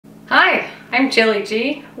Hi, I'm Jilly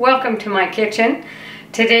G. Welcome to my kitchen.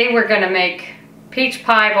 Today we're going to make peach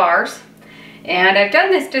pie bars. And I've done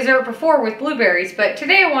this dessert before with blueberries, but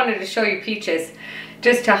today I wanted to show you peaches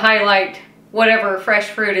just to highlight whatever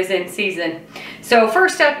fresh fruit is in season. So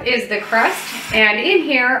first up is the crust, and in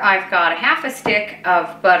here I've got half a stick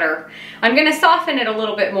of butter. I'm going to soften it a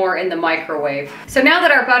little bit more in the microwave. So now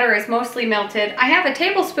that our butter is mostly melted, I have a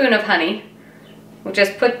tablespoon of honey. We'll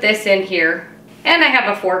just put this in here. And I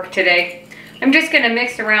have a fork today. I'm just going to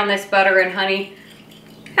mix around this butter and honey.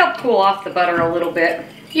 Help cool off the butter a little bit.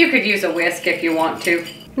 You could use a whisk if you want to.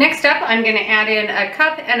 Next up, I'm going to add in a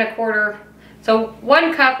cup and a quarter. So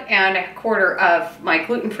 1 cup and a quarter of my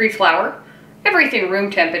gluten-free flour. Everything room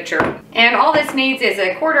temperature. And all this needs is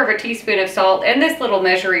a 1/4 teaspoon of salt, and this little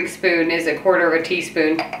measuring spoon is a 1/4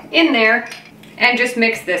 teaspoon in there. And just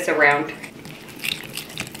mix this around.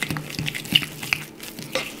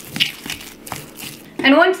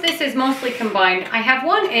 And once this is mostly combined, I have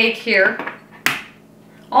 1 egg here,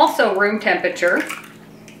 also room temperature.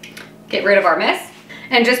 Get rid of our mess.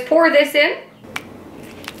 And just pour this in.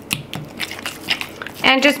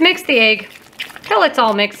 And just mix the egg till it's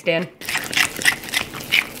all mixed in.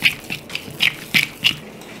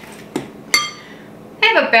 I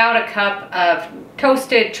have about a cup of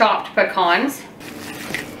toasted chopped pecans.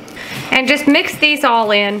 And just mix these all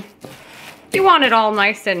in. You want it all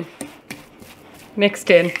nice and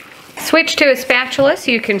mixed in. Switch to a spatula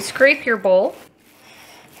so you can scrape your bowl.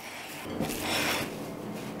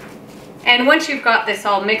 And once you've got this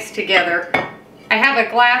all mixed together, I have a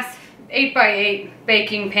glass 8x8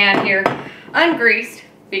 baking pan here, ungreased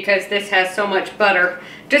because this has so much butter.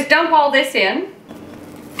 Just dump all this in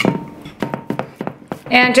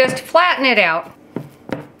and just flatten it out.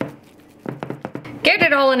 Get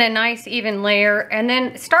it all in a nice even layer and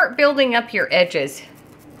then start building up your edges.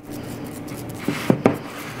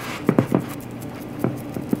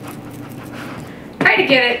 Try to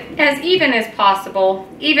get it as even as possible,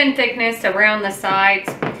 even thickness around the sides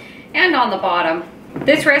and on the bottom.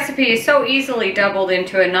 This recipe is so easily doubled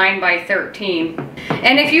into a 9x13.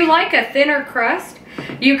 And if you like a thinner crust,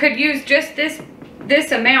 you could use just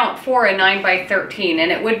this amount for a 9x13, and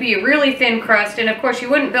it would be a really thin crust, and of course you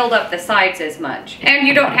wouldn't build up the sides as much. And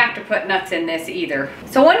you don't have to put nuts in this either.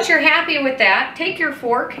 So once you're happy with that, take your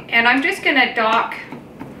fork, and I'm just gonna dock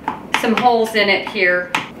some holes in it here.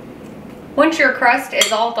 Once your crust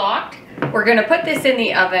is all docked, we're going to put this in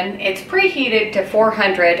the oven. It's preheated to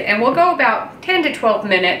 400, and we'll go about 10 to 12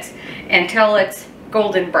 minutes until it's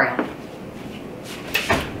golden brown.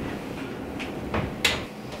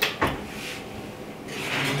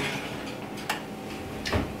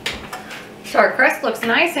 So our crust looks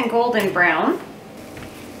nice and golden brown,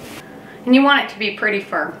 and you want it to be pretty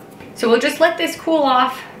firm. So we'll just let this cool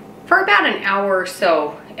off for about an hour or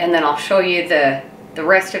so, and then I'll show you the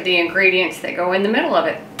rest of the ingredients that go in the middle of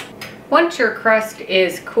it. Once your crust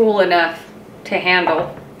is cool enough to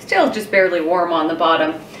handle, still just barely warm on the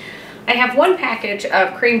bottom, I have 1 package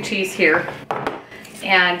of cream cheese here,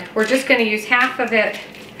 and we're just going to use half of it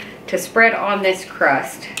to spread on this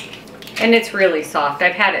crust. And it's really soft.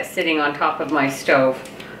 I've had it sitting on top of my stove.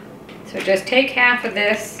 So just take half of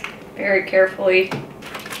this very carefully,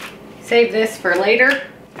 save this for later.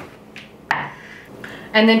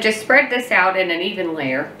 And then just spread this out in an even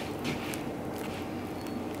layer.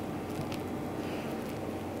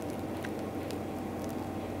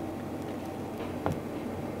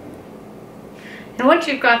 And once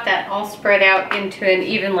you've got that all spread out into an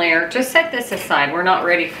even layer, just set this aside. We're not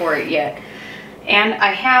ready for it yet. And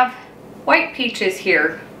I have white peaches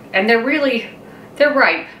here, and they're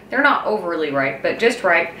ripe. They're not overly ripe, but just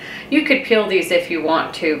ripe. You could peel these if you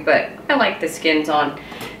want to, but I like the skins on.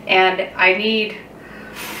 And I need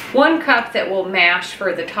 1 cup that will mash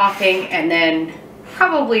for the topping, and then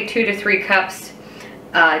probably 2 to 3 cups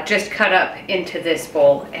just cut up into this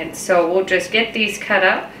bowl. And so we'll just get these cut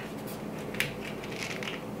up.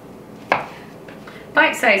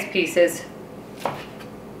 Bite-sized pieces.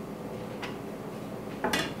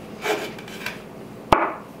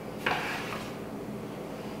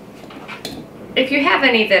 If you have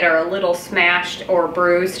any that are a little smashed or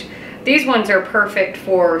bruised, these ones are perfect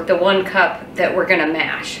for the 1 cup that we're going to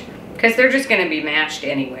mash, because they're just going to be mashed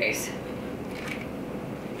anyways.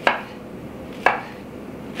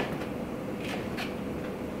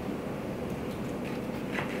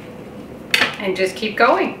 And just keep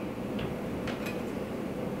going.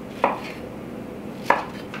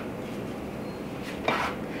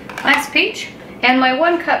 Last peach. And my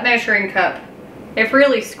 1 cup measuring cup, I've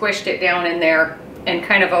really squished it down in there and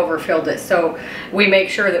kind of overfilled it, so we make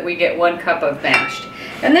sure that we get 1 cup of mashed.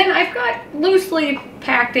 And then I've got loosely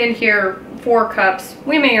packed in here 4 cups.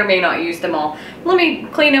 We may or may not use them all. Let me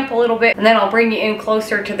clean up a little bit and then I'll bring you in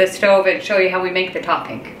closer to the stove and show you how we make the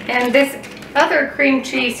topping. And this other cream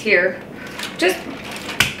cheese here, just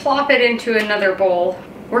plop it into another bowl.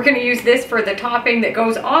 We're going to use this for the topping that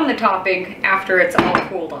goes on the topping after it's all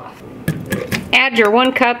cooled off. Add your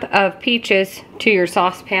 1 cup of peaches to your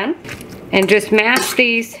saucepan and just mash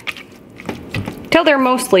these till they're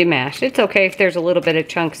mostly mashed. It's okay if there's a little bit of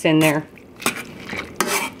chunks in there.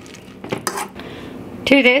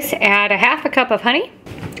 To this, add a 1/2 cup of honey,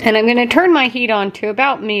 and I'm going to turn my heat on to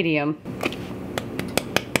about medium.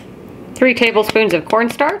 3 tablespoons of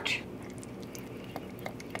cornstarch,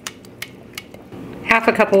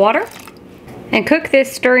 1/2 cup of water, and cook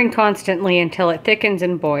this, stirring constantly until it thickens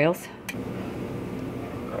and boils.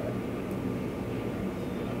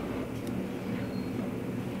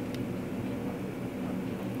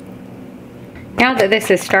 Now that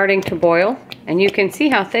this is starting to boil, and you can see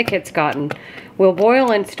how thick it's gotten, we'll boil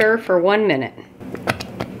and stir for 1 minute.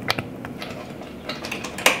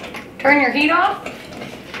 Turn your heat off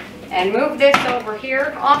and move this over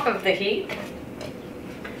here off of the heat.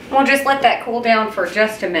 We'll just let that cool down for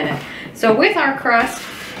just a minute. So with our crust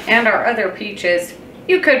and our other peaches,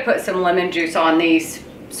 you could put some lemon juice on these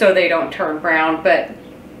so they don't turn brown, but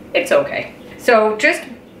it's okay. So just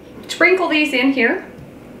sprinkle these in here.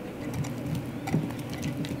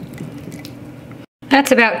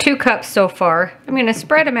 That's about 2 cups so far. I'm going to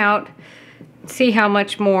spread them out, see how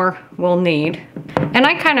much more we'll need. And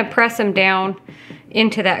I kind of press them down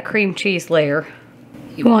into that cream cheese layer.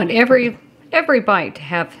 You want every bite to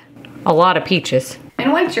have a lot of peaches.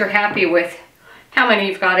 And once you're happy with how many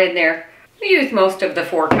you've got in there, we use most of the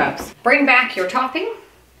 4 cups. Bring back your topping,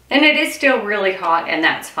 and it is still really hot, and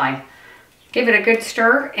that's fine. Give it a good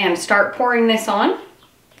stir and start pouring this on.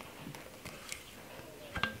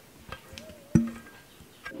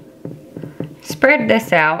 Spread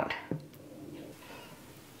this out.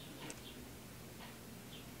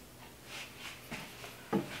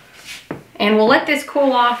 And we'll let this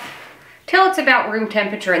cool off till it's about room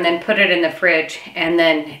temperature and then put it in the fridge. And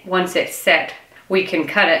then once it's set, we can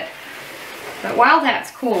cut it. But while that's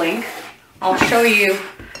cooling, I'll show you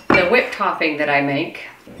the whipped topping that I make.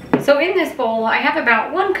 So in this bowl, I have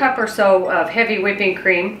about 1 cup or so of heavy whipping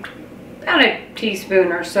cream, about a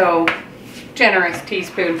teaspoon or so, generous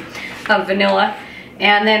teaspoon of vanilla,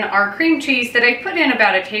 and then our cream cheese that I put in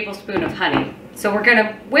about a tablespoon of honey. So we're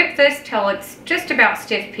gonna whip this till it's just about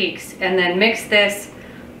stiff peaks, and then mix this,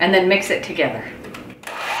 and then mix it together.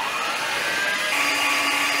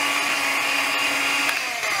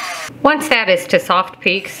 Once that is to soft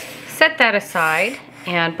peaks, set that aside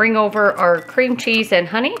and bring over our cream cheese and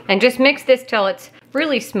honey, and just mix this till it's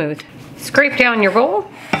really smooth. Scrape down your bowl,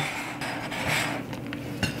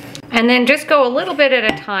 and then just go a little bit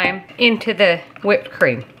at a time into the whipped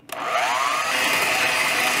cream.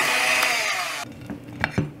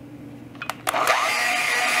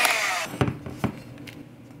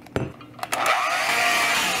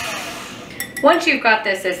 Once you've got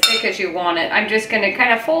this as thick as you want it, I'm just going to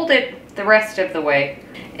kind of fold it the rest of the way.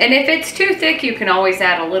 And if it's too thick, you can always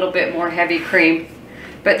add a little bit more heavy cream.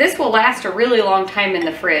 But this will last a really long time in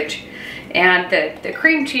the fridge. And the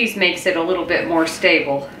cream cheese makes it a little bit more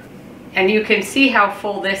stable. And you can see how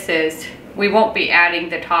full this is. We won't be adding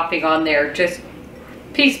the topping on there, just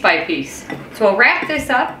piece by piece. So we'll wrap this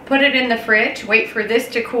up, put it in the fridge, wait for this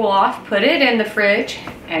to cool off, put it in the fridge,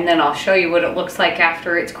 and then I'll show you what it looks like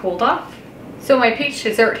after it's cooled off. So my peach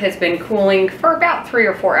dessert has been cooling for about 3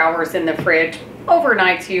 or 4 hours in the fridge.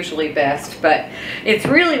 Overnight's usually best, but it's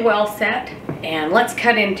really well set, and let's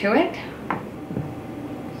cut into it.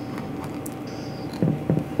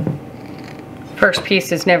 First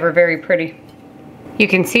piece is never very pretty. You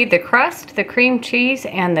can see the crust, the cream cheese,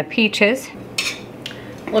 and the peaches.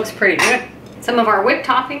 Looks pretty good. Some of our whipped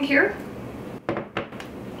topping here.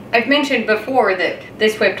 I've mentioned before that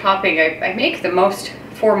this whipped topping, I make the most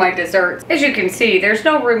for my desserts. As you can see, there's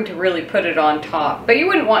no room to really put it on top, but you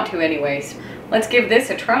wouldn't want to anyways. Let's give this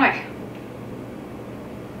a try.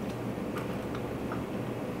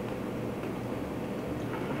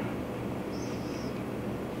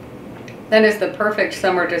 That is the perfect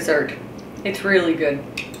summer dessert. It's really good.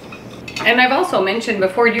 And I've also mentioned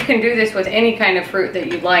before, you can do this with any kind of fruit that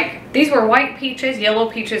you like. These were white peaches. Yellow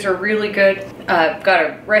peaches are really good. Got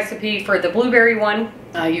a recipe for the blueberry one.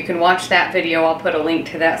 You can watch that video. I'll put a link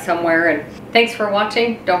to that somewhere. And thanks for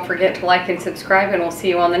watching. Don't forget to like and subscribe, and we'll see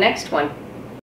you on the next one.